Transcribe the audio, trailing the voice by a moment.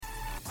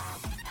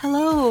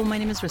Hello, my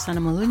name is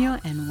Rosanna Moduño,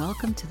 and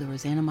welcome to the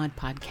Rosanna Mod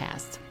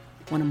Podcast.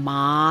 Want to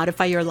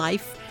modify your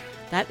life?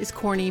 That is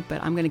corny,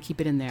 but I'm going to keep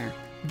it in there.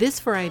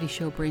 This variety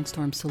show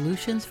brainstorms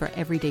solutions for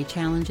everyday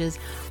challenges,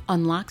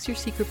 unlocks your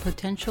secret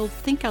potential,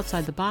 think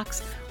outside the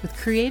box with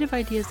creative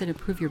ideas that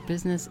improve your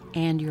business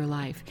and your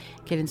life.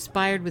 Get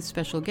inspired with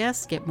special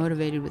guests, get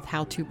motivated with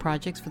how-to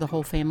projects for the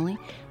whole family,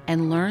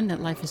 and learn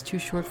that life is too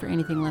short for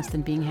anything less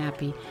than being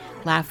happy.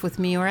 Laugh with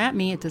me or at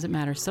me, it doesn't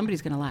matter.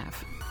 Somebody's going to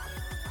laugh.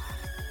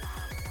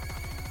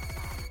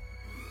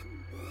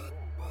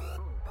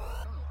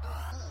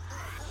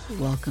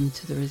 Welcome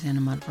to the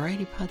Rosanna Mod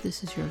Variety Pod.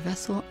 This is your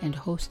vessel and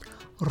host,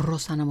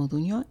 Rosanna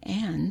Moduño,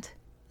 and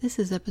this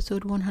is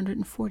episode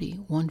 140.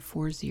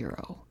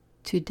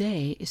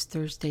 Today is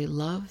Thursday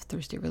Love,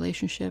 Thursday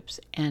Relationships,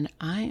 and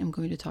I am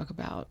going to talk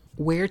about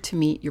where to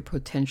meet your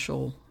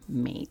potential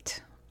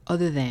mate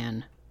other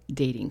than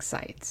dating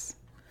sites.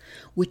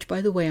 Which, by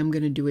the way, I'm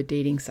going to do a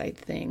dating site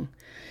thing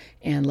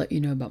and let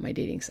you know about my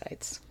dating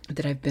sites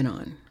that I've been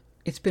on.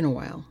 It's been a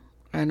while.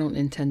 I don't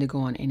intend to go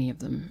on any of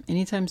them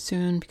anytime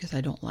soon because I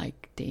don't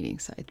like dating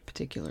sites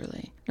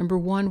particularly. Number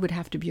one would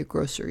have to be a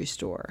grocery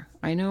store.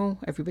 I know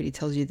everybody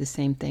tells you the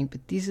same thing,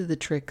 but these are the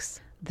tricks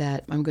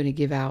that I'm going to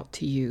give out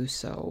to you.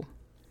 So,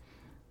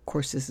 of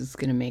course, this is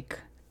going to make,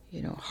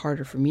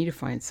 harder for me to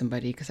find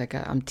somebody because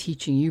I'm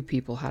teaching you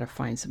people how to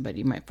find somebody.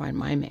 You might find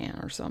my man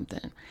or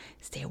something.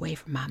 Stay away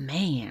from my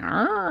man.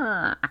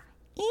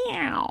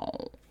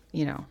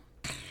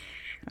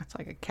 That's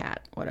like a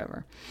cat,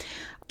 whatever.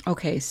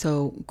 Okay,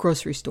 so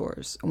grocery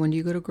stores. When do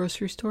you go to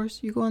grocery stores?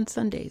 You go on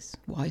Sundays.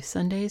 Why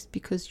Sundays?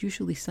 Because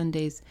usually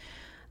Sundays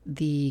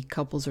the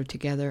couples are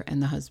together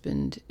and the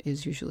husband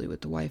is usually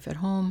with the wife at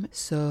home.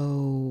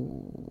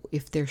 So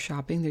if they're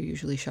shopping, they're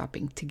usually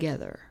shopping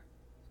together.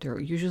 They're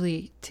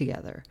usually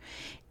together.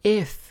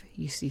 If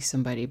you see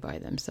somebody by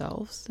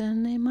themselves,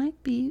 then they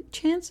might be,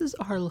 chances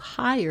are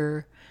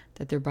higher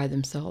that they're by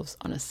themselves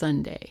on a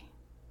Sunday.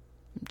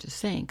 I'm just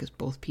saying, because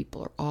both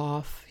people are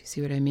off. You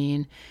see what I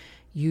mean?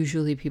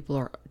 Usually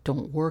people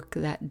don't work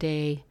that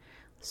day,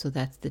 so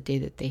that's the day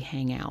that they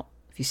hang out.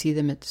 If you see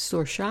them at the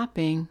store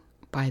shopping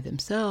by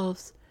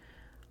themselves,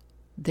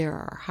 there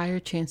are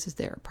higher chances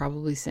they're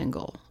probably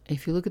single.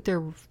 If you look at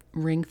their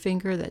ring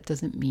finger, that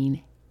doesn't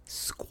mean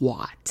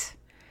squat.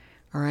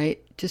 All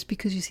right? Just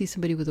because you see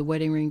somebody with a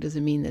wedding ring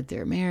doesn't mean that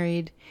they're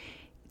married.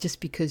 Just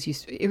because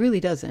it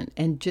really doesn't.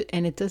 And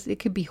it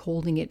could be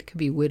holding it could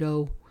be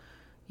widow,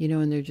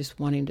 and they're just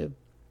wanting to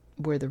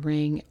wear the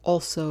ring.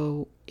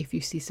 Also, if you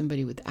see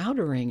somebody without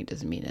a ring, it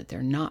doesn't mean that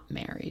they're not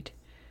married,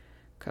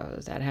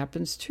 because that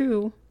happens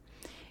too.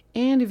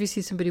 And if you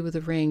see somebody with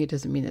a ring, it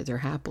doesn't mean that they're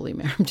happily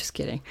married. I'm just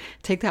kidding.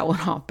 Take that one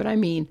off. But I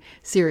mean,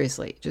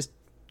 seriously, just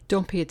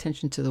don't pay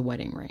attention to the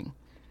wedding ring.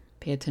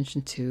 Pay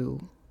attention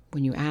to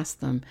when you ask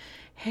them,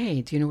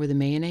 hey, do you know where the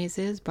mayonnaise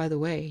is? By the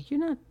way, you're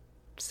not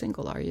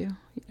single, are you?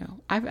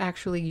 I've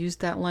actually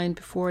used that line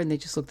before, and they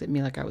just looked at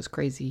me like I was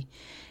crazy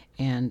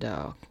and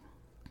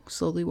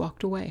slowly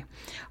walked away.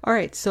 All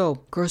right,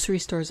 so grocery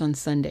stores on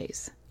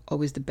Sundays,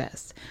 always the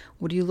best.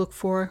 What do you look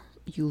for?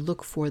 You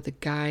look for the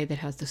guy that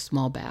has the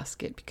small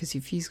basket, because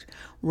if he's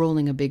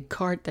rolling a big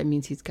cart, that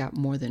means he's got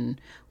more than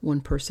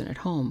one person at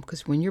home.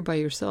 Because when you're by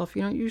yourself,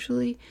 you don't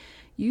usually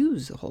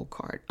use a whole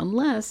cart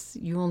unless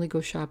you only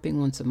go shopping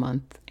once a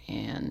month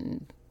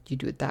and you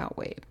do it that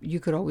way. You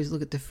could always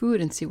look at the food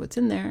and see what's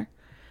in there.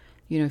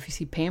 If you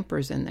see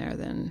Pampers in there,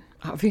 then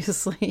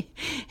obviously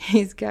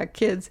he's got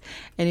kids.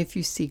 And if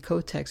you see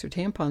Kotex or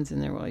tampons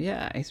in there, well,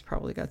 yeah, he's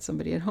probably got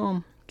somebody at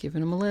home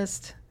giving him a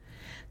list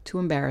to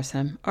embarrass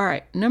him. All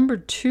right, number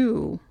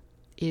 2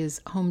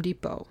 is Home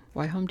Depot.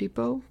 Why Home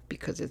Depot?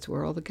 Because it's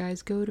where all the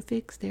guys go to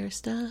fix their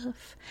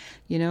stuff.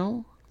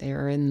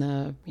 They're in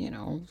the,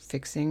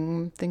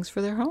 fixing things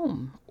for their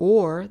home.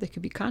 Or they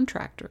could be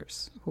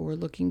contractors who are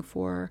looking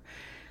for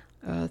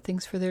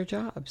things for their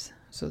jobs.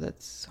 So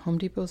that's Home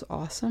Depot's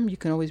awesome. You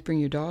can always bring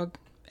your dog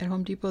at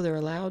Home Depot. They're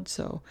allowed.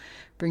 So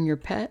bring your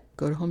pet,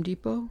 go to Home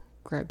Depot,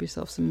 grab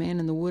yourself some man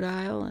in the wood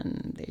aisle,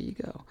 and there you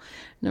go.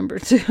 Number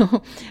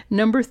 2.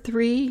 Number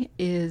 3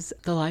 is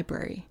the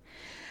library.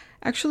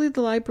 Actually, the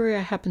library,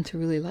 I happen to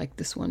really like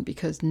this one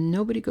because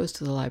nobody goes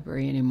to the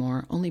library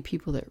anymore. Only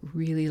people that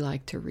really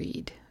like to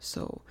read.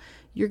 So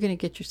you're going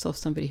to get yourself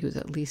somebody who's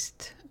at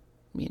least,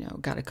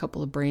 got a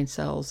couple of brain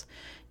cells.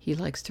 He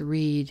likes to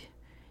read.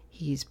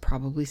 He's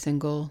probably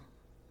single.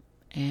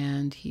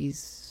 And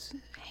he's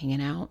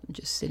hanging out,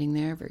 just sitting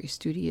there, very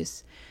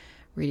studious,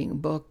 reading a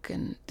book.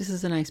 And this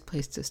is a nice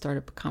place to start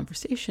up a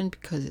conversation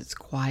because it's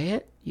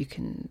quiet. You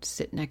can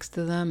sit next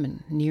to them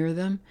and near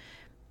them,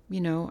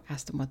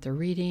 ask them what they're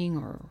reading,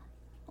 or,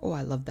 oh,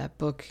 I love that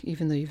book,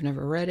 even though you've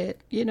never read it.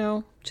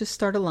 Just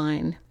start a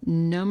line.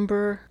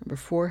 Number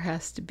 4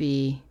 has to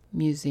be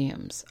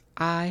museums.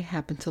 I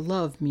happen to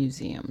love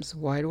museums.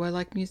 Why do I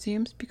like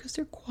museums? Because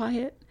they're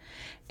quiet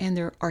and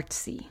they're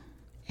artsy.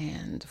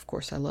 And of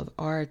course, I love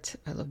art.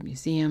 I love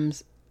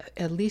museums.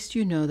 At least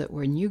you know that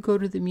when you go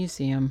to the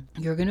museum,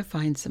 you're going to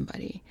find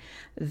somebody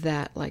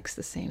that likes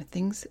the same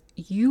things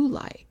you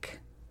like.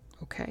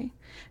 Okay.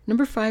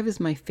 Number 5 is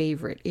my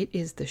favorite. It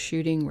is the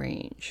shooting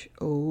range.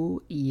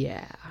 Oh,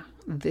 yeah.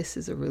 This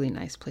is a really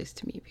nice place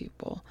to meet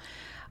people.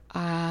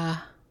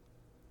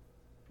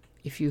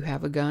 If you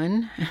have a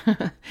gun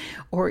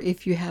or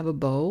if you have a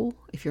bow,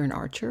 if you're an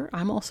archer,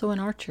 I'm also an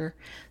archer.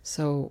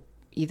 So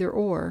either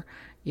or,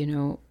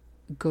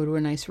 go to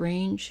a nice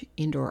range,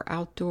 indoor,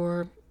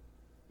 outdoor,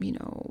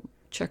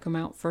 check them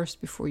out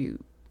first before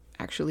you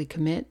actually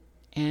commit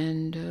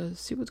and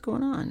see what's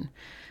going on.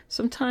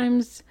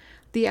 Sometimes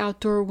the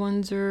outdoor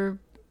ones are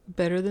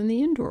better than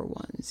the indoor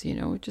ones.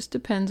 It just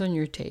depends on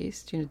your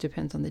taste. It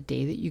depends on the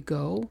day that you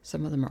go.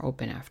 Some of them are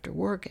open after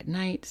work at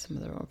night. Some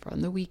of them are open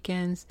on the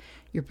weekends.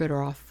 You're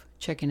better off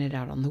checking it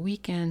out on the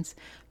weekends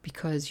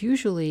because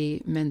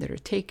usually men that are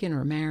taken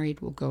or married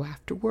will go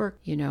after work,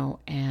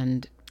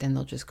 and then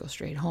they'll just go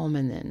straight home,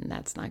 and then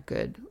that's not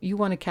good. You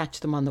want to catch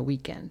them on the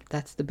weekend.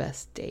 That's the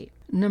best date.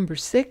 Number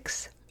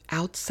 6,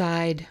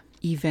 outside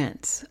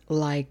events.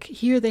 Like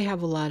here they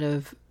have a lot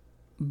of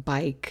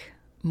bike,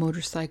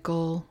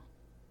 motorcycle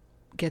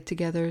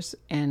get-togethers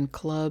and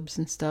clubs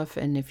and stuff.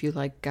 And if you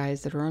like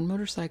guys that are on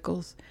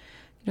motorcycles,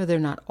 they're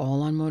not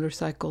all on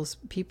motorcycles.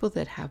 People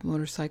that have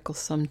motorcycles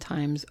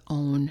sometimes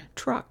own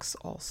trucks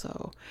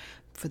also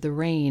for the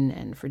rain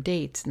and for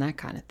dates and that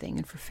kind of thing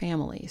and for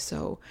family.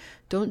 So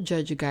don't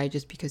judge a guy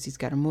just because he's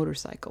got a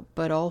motorcycle,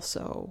 but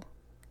also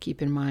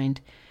keep in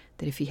mind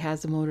that if he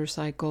has a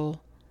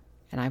motorcycle,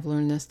 and I've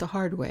learned this the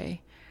hard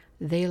way,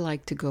 they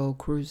like to go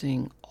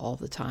cruising all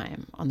the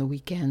time on the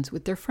weekends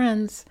with their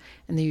friends,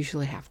 and they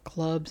usually have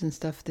clubs and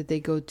stuff that they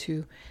go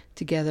to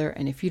together.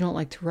 And if you don't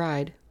like to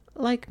ride,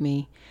 like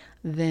me,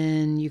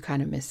 then you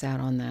kind of miss out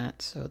on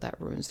that. So that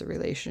ruins the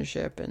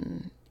relationship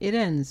and it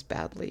ends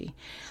badly.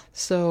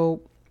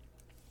 So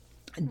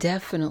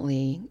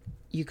definitely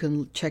you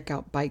can check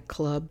out bike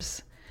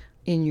clubs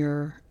in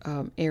your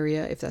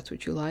area if that's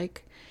what you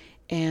like.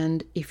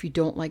 And if you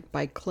don't like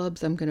bike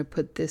clubs, I'm going to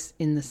put this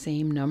in the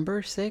same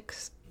number.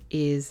 6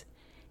 is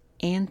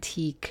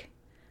antique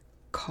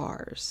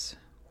cars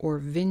or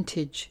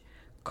vintage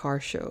car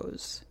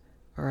shows.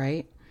 All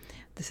right.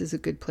 This is a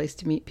good place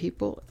to meet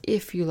people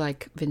if you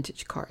like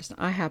vintage cars. Now,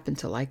 I happen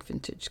to like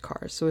vintage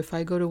cars. So if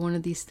I go to one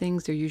of these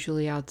things, they're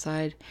usually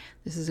outside.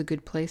 This is a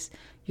good place.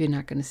 You're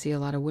not going to see a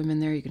lot of women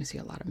there. You're going to see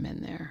a lot of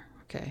men there.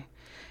 Okay.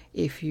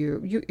 If you're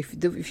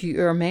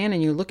a man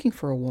and you're looking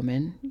for a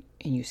woman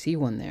and you see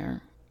one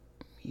there,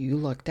 you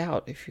lucked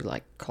out if you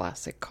like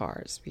classic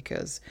cars,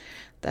 because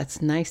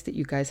that's nice that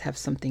you guys have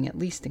something at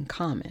least in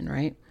common,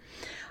 right?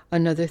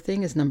 Another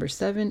thing is number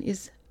 7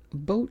 is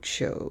boat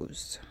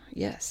shows.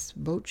 Yes,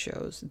 boat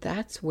shows.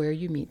 That's where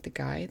you meet the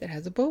guy that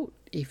has a boat.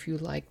 If you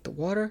like the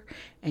water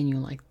and you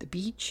like the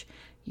beach,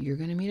 you're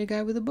going to meet a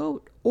guy with a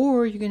boat,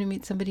 or you're going to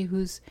meet somebody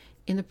who's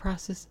in the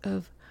process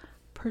of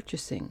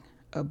purchasing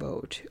a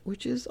boat,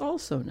 which is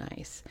also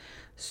nice.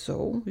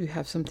 So you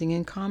have something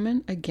in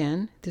common.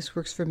 Again, this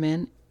works for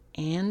men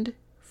and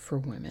for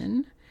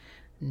women.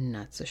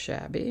 Not so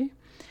shabby.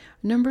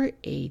 Number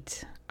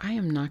 8, I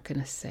am not going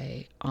to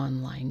say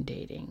online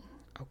dating,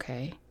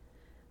 okay?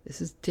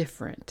 This is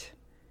different.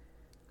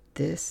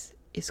 This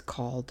is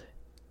called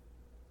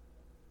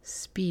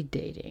speed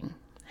dating.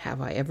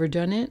 Have I ever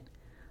done it?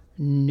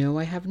 No,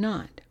 I have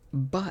not.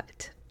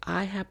 But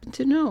I happen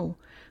to know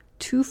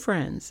 2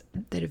 friends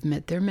that have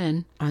met their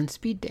men on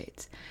speed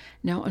dates.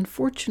 Now,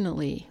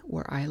 unfortunately,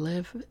 where I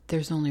live,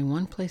 there's only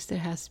one place that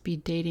has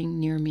speed dating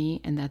near me,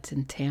 and that's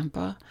in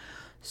Tampa.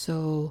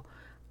 So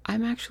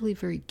I'm actually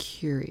very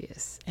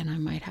curious, and I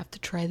might have to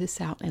try this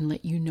out and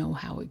let you know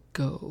how it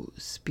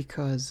goes,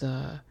 because,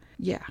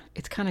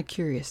 it's kind of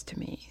curious to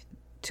me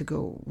to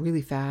go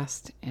really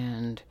fast,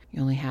 and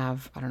you only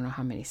have, I don't know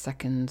how many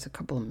seconds, a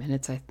couple of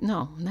minutes.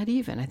 No, not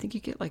even. I think you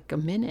get like a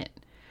minute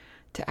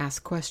to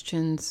ask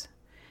questions,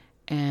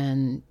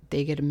 and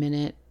they get a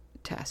minute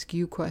to ask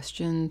you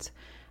questions,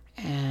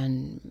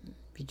 and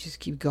you just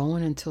keep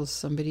going until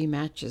somebody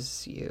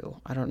matches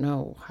you. I don't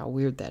know how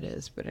weird that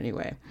is, but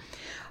anyway.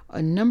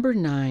 Number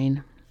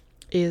 9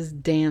 is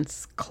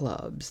dance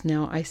clubs.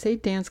 Now, I say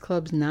dance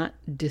clubs, not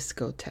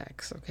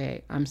discotheques,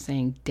 okay? I'm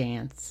saying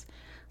dance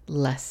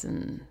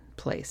lesson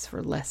place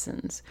for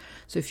lessons.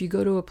 So if you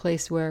go to a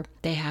place where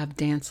they have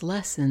dance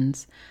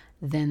lessons,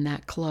 then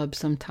that club,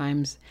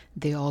 sometimes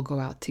they all go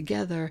out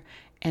together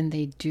and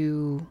they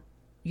do,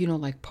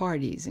 like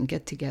parties and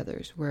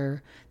get-togethers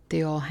where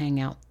they all hang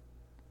out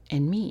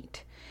and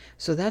meet.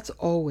 So that's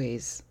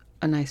always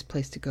a nice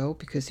place to go,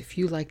 because if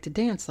you like to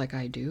dance like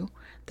I do,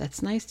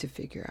 that's nice to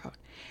figure out.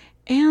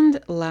 And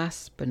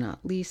last but not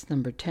least,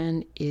 number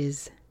 10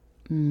 is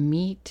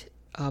meetup.com.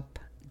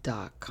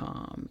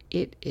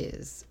 It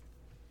is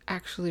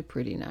actually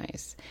pretty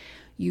nice.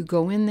 You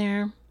go in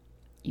there,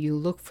 you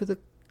look for the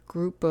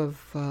group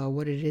of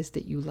what it is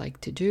that you like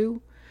to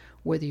do,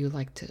 whether you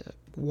like to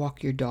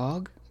walk your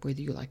dog,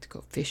 whether you like to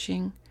go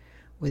fishing,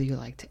 whether you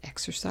like to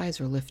exercise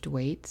or lift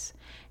weights,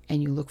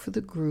 and you look for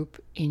the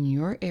group in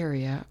your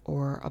area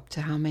or up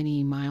to how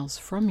many miles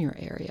from your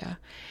area,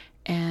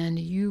 and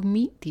you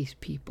meet these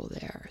people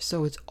there.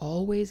 So it's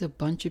always a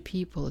bunch of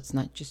people. It's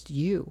not just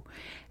you.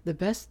 The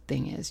best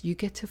thing is you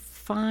get to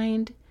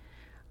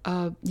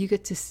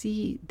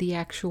see the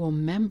actual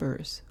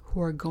members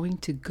who are going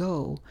to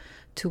go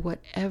to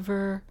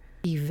whatever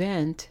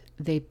event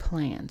they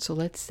plan. So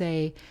let's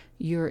say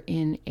you're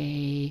in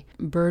a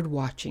bird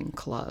watching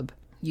club.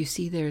 You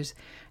see there's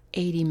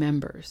 80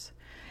 members,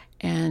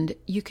 and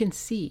you can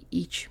see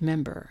each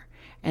member.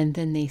 And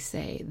then they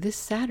say, this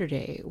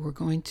Saturday, we're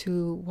going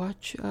to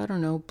watch, I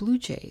don't know, Blue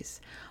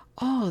Jays.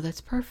 Oh, that's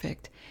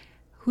perfect.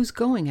 Who's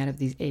going out of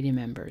these 80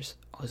 members?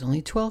 Oh, there's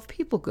only 12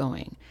 people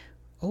going.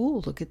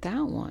 Oh, look at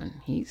that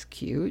one. He's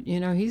cute.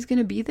 He's going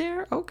to be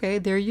there. Okay,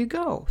 there you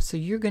go. So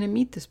you're going to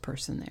meet this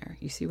person there.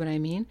 You see what I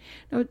mean?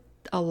 Now,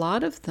 a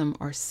lot of them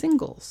are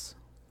singles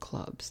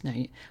clubs. Now,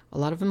 a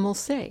lot of them will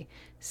say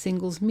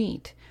singles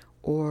meet,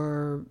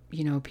 or,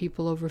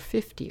 people over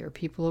 50 or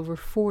people over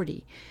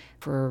 40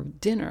 for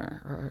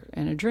dinner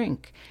and a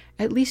drink.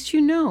 At least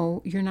you're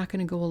not going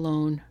to go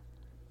alone.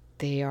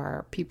 They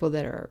are people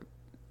that are,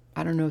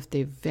 I don't know if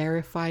they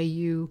verify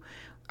you.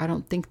 I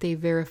don't think they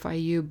verify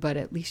you, but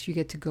at least you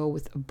get to go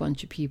with a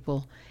bunch of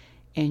people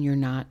and you're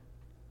not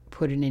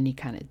put in any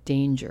kind of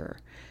danger.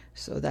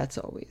 So that's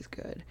always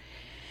good.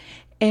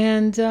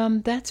 And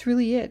that's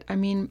really it. I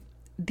mean,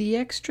 the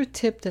extra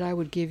tip that I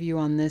would give you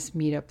on this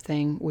meetup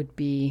thing would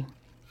be,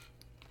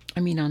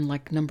 on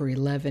like number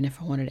 11,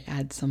 if I wanted to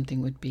add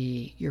something, would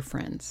be your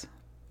friends.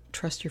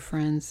 Trust your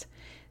friends.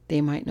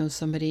 They might know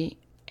somebody,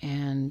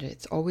 and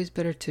it's always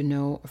better to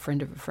know a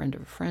friend of a friend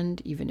of a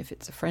friend, even if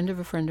it's a friend of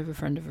a friend of a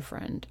friend of a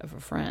friend of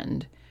a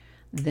friend,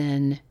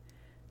 than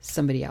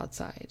somebody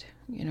outside.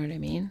 You know what I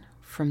mean?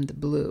 From the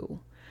blue.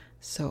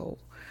 So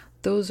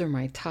those are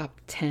my top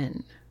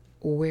 10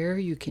 where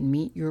you can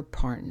meet your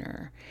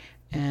partner.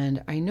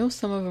 And I know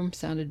some of them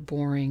sounded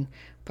boring,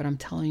 but I'm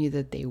telling you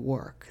that they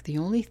work. The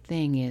only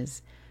thing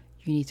is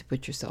you need to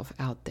put yourself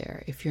out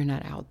there. If you're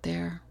not out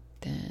there,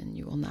 then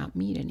you will not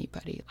meet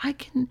anybody. I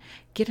can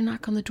get a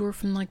knock on the door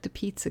from like the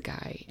pizza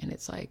guy, and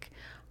it's like,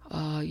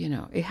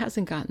 it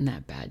hasn't gotten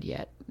that bad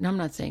yet. Now, I'm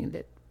not saying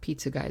that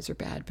pizza guys are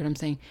bad, but I'm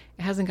saying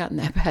it hasn't gotten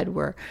that bad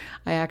where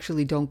I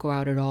actually don't go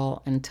out at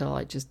all until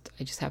I just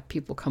have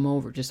people come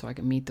over just so I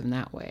can meet them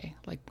that way,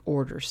 like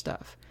order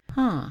stuff.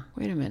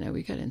 Wait a minute,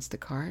 we got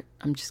Instacart.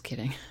 I'm just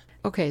kidding.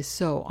 Okay,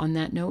 so on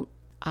that note,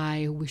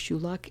 I wish you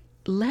luck.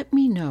 Let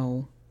me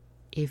know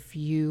if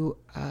you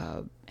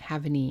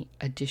have any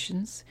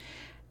additions.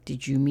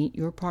 Did you meet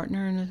your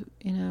partner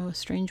in a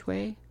strange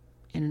way,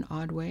 in an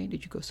odd way?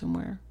 Did you go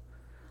somewhere?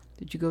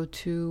 Did you go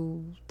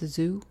to the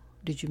zoo?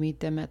 Did you meet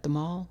them at the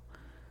mall?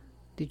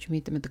 Did you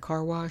meet them at the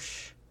car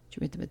wash? Did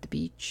you meet them at the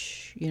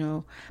beach?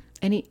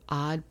 Any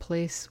odd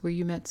place where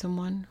you met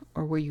someone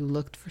or where you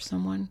looked for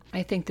someone?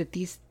 I think that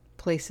these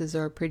places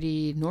are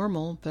pretty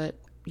normal, but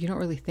you don't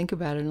really think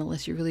about it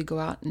unless you really go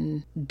out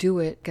and do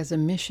it as a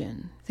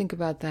mission. Think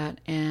about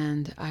that,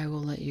 and I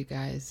will let you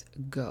guys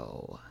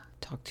go.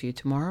 Talk to you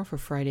tomorrow for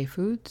Friday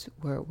Foods,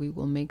 where we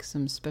will make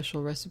some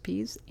special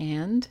recipes,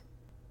 and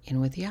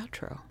in with the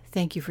outro.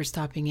 Thank you for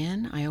stopping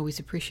in. I always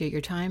appreciate your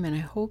time, and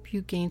I hope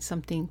you gained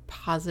something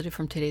positive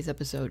from today's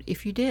episode.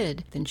 If you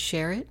did, then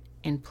share it,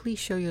 and please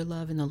show your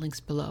love in the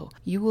links below.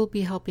 You will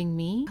be helping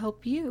me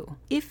help you.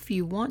 If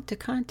you want to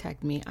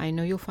contact me, I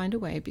know you'll find a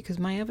way because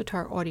my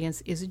avatar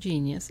audience is a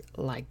genius,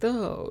 like the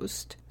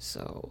host.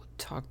 So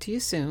talk to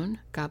you soon.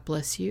 God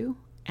bless you.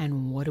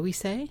 And what do we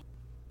say?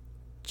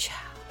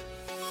 Ciao.